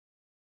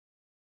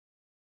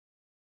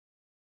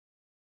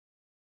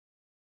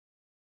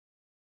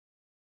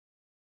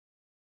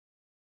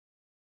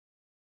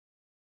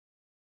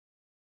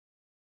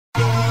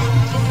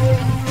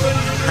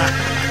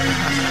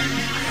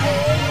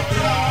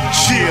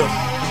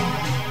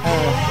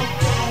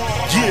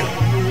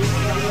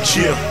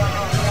Yeah,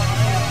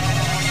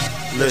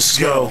 let's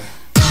go.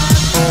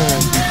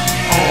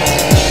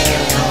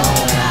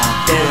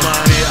 Throw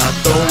money, I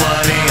throw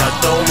money, I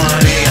throw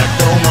money, I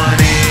throw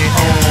money.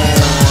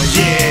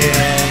 Yeah,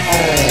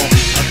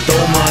 I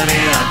throw money,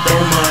 I throw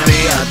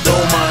money, I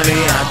throw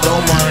money, I throw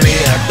money,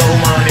 I throw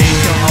money.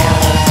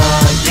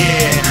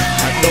 Yeah,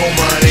 I throw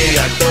money,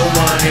 I throw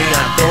money,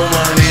 I throw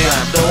money,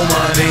 I throw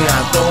money,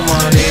 I throw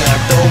money, I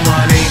throw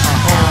money.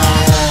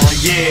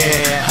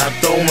 Yeah, I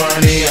throw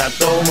money, I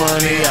throw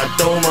money, I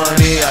throw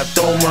money, I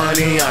throw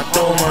money, I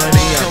throw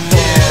money.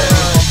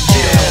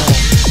 Yeah,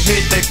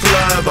 hit the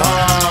club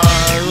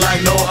hard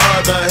like no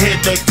other.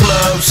 Hit the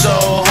club so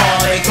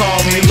hard they call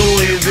me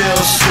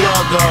Louisville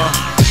Slugger.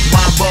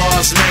 My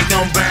bars make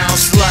them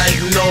bounce like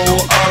no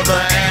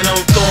other, and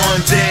I'm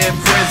throwing dead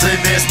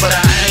presidents, but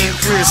I ain't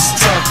Chris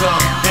Tucker.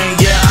 And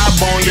yeah, I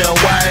bone your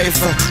wife.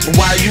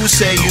 Why you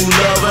say you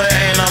love her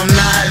and I'm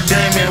not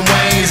Damon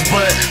Wayans,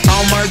 but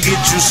I'ma get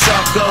you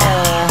sucker.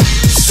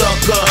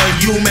 Sucker,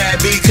 you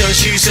mad because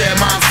she said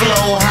my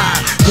flow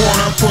high.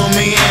 Wanna put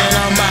me in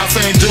her mouth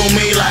and do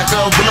me like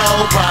a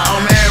blow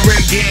pop. I'm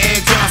arrogant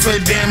and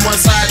confident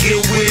once I get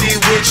witty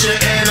with you,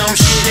 and I'm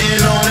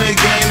shitting on the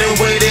game the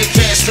way they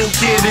catch through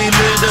kitty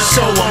litter.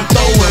 So I'm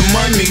throwing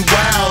money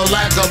wild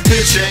like a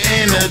pitcher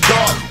in the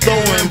dark,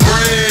 throwing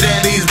bread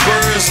at these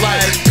birds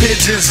like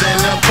pigeons in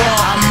the park.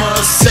 I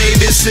must say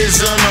this is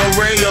an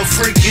array of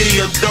freaky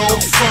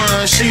adult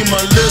fun. She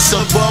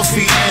Melissa,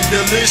 Buffy, and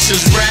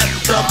Delicious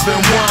wrapped up in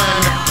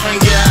one. And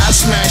yeah, I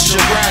smash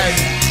it right.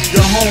 The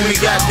homie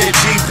got that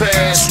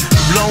G-Pass,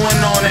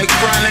 blowing on that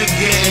chronic,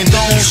 getting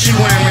gone, she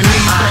wearing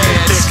knee pads. I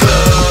hit the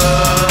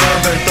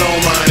club and throw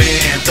money,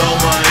 and throw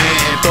money,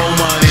 and throw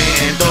money,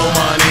 and throw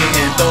money,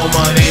 and throw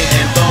money,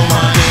 and throw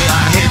money.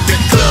 I hit the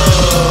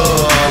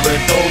club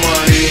and throw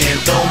money, and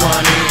throw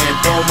money, and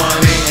throw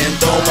money, and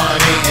throw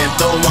money, and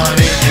throw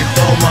money, and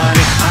throw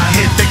money. I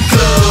hit the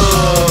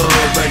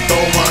club and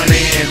throw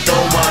money, and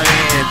throw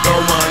money, and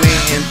throw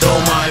money, and throw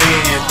money,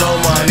 and throw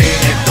money,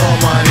 and throw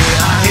money.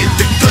 I hit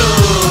the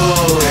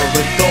club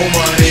and throw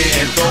money,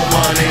 and throw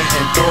money,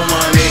 and throw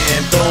money,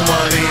 and throw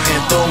money,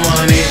 and throw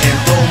money, and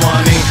throw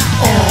money.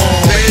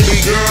 Baby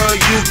girl,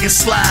 you can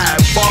slide,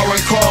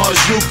 foreign cars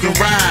you can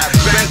ride,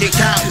 bank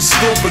account is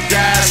stupid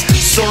guys,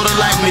 sorta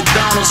like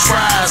McDonald's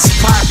fries,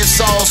 pockets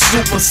all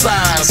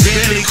supersized,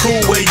 really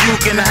cool where you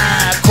can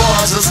hide.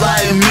 Cars is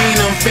like mean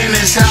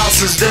unfinished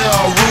houses, they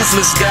are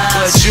ruthless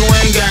guys. You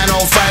ain't got no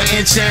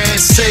fighting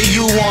chance. Say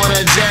you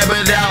wanna jab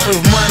it out.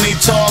 If money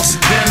talks,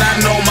 then I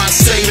know my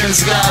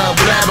savings gotta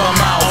blabber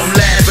mouth. I'm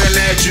laughing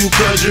at you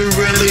cause you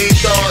really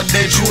thought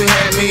that you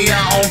had me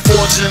out.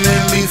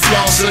 Unfortunately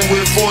flossing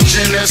with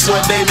fortune, that's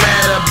what they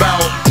mad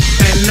about.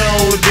 And no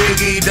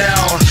diggy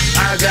down,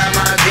 I got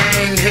my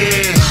gang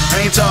here.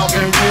 Ain't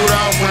talking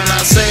Rudolph when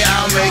I say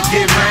I'll make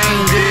it rain,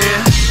 dear.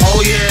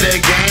 Oh yeah, the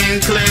game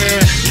clear,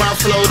 my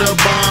flow the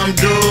bomb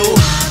dude.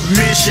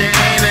 Mission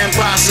ain't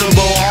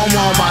impossible, I'm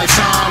on my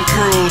Tom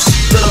Cruise.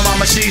 Little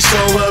mama, she so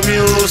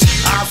amused,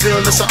 I feel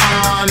it's an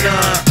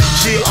honor.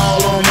 She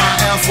all on my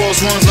Air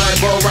Force Ones like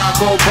Barack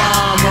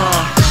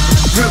Obama.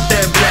 Rip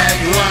that black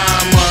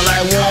llama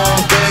like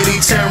Warm Beatty,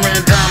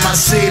 tearing down my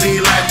city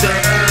like the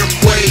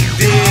earthquake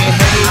did.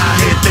 Hey, I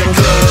hit the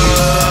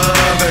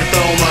club and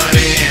throw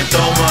money, and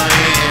throw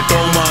money, and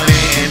throw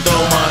money, and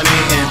throw money,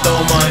 and throw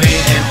money,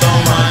 and throw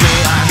money.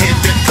 I hit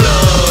the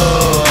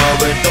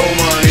club and throw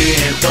money,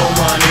 and throw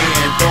money,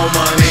 and throw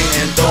money,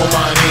 and throw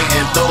money,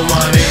 and throw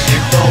money,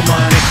 and throw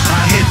money.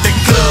 I hit the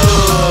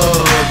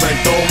club and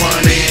throw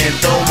money, and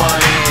throw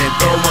money, and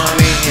throw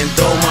money, and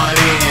throw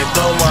money, and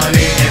throw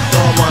money, and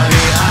throw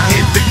money. I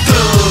hit the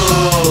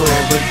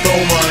club and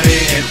throw money,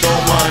 and throw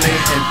money,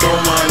 and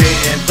throw money,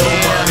 and throw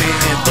money,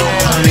 and throw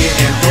money,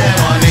 and throw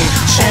money.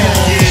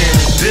 Yeah,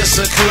 this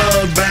a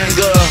club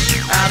banger.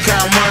 I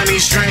count money,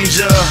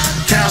 stranger.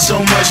 Count so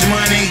much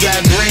money, got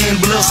green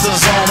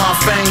blisters on my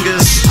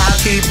fingers. I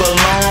keep a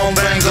long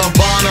banger,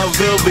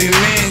 Bonneville be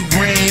mint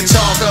green.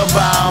 Talk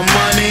about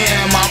money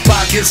and my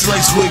pockets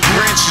laced with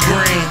Grinch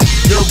green.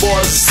 Your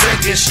boy's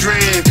second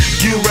string,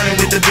 you running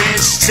with the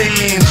bench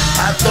team.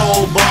 I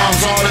throw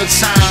bombs all the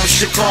time,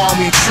 she call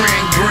me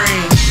Trent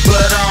Green.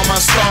 But I'm a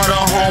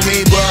starter,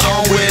 homie, but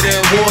I'm with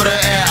it water,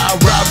 and I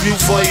rob you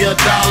for your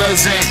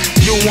dollars and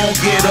you won't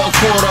get a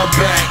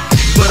quarterback.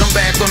 But I'm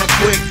back on a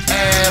quick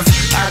F,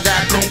 I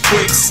got them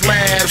quick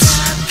slabs,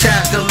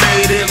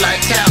 calculated like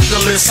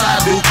calculus, I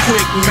do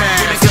quick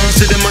math. When it comes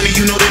to the money,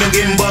 you know that I'm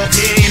getting bucks.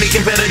 Yeah, any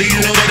competitor,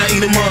 you know that I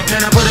eat them up.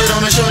 And I put it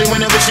on the shorty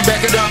whenever she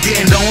back it up.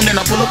 Getting down, then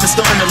I pull up and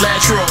start in the lat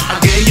truck. I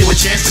gave you a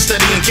chance to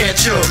study and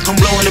catch up. I'm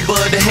blowing the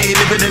bud, the hay,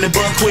 living in the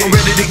buck quick. I'm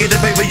ready to get the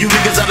paper, you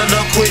niggas out of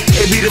luck quick.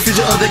 It be the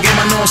future of the game,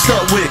 I know I'm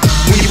stuck with.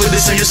 When you with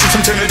this in your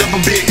system, turn it up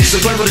a bit. It's a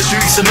play for the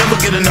streets, so never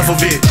get enough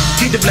of it.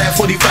 Keep the black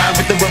 45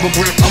 with the rubber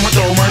grip. I'ma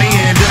throw money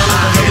in, then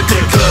I'll hit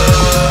the club.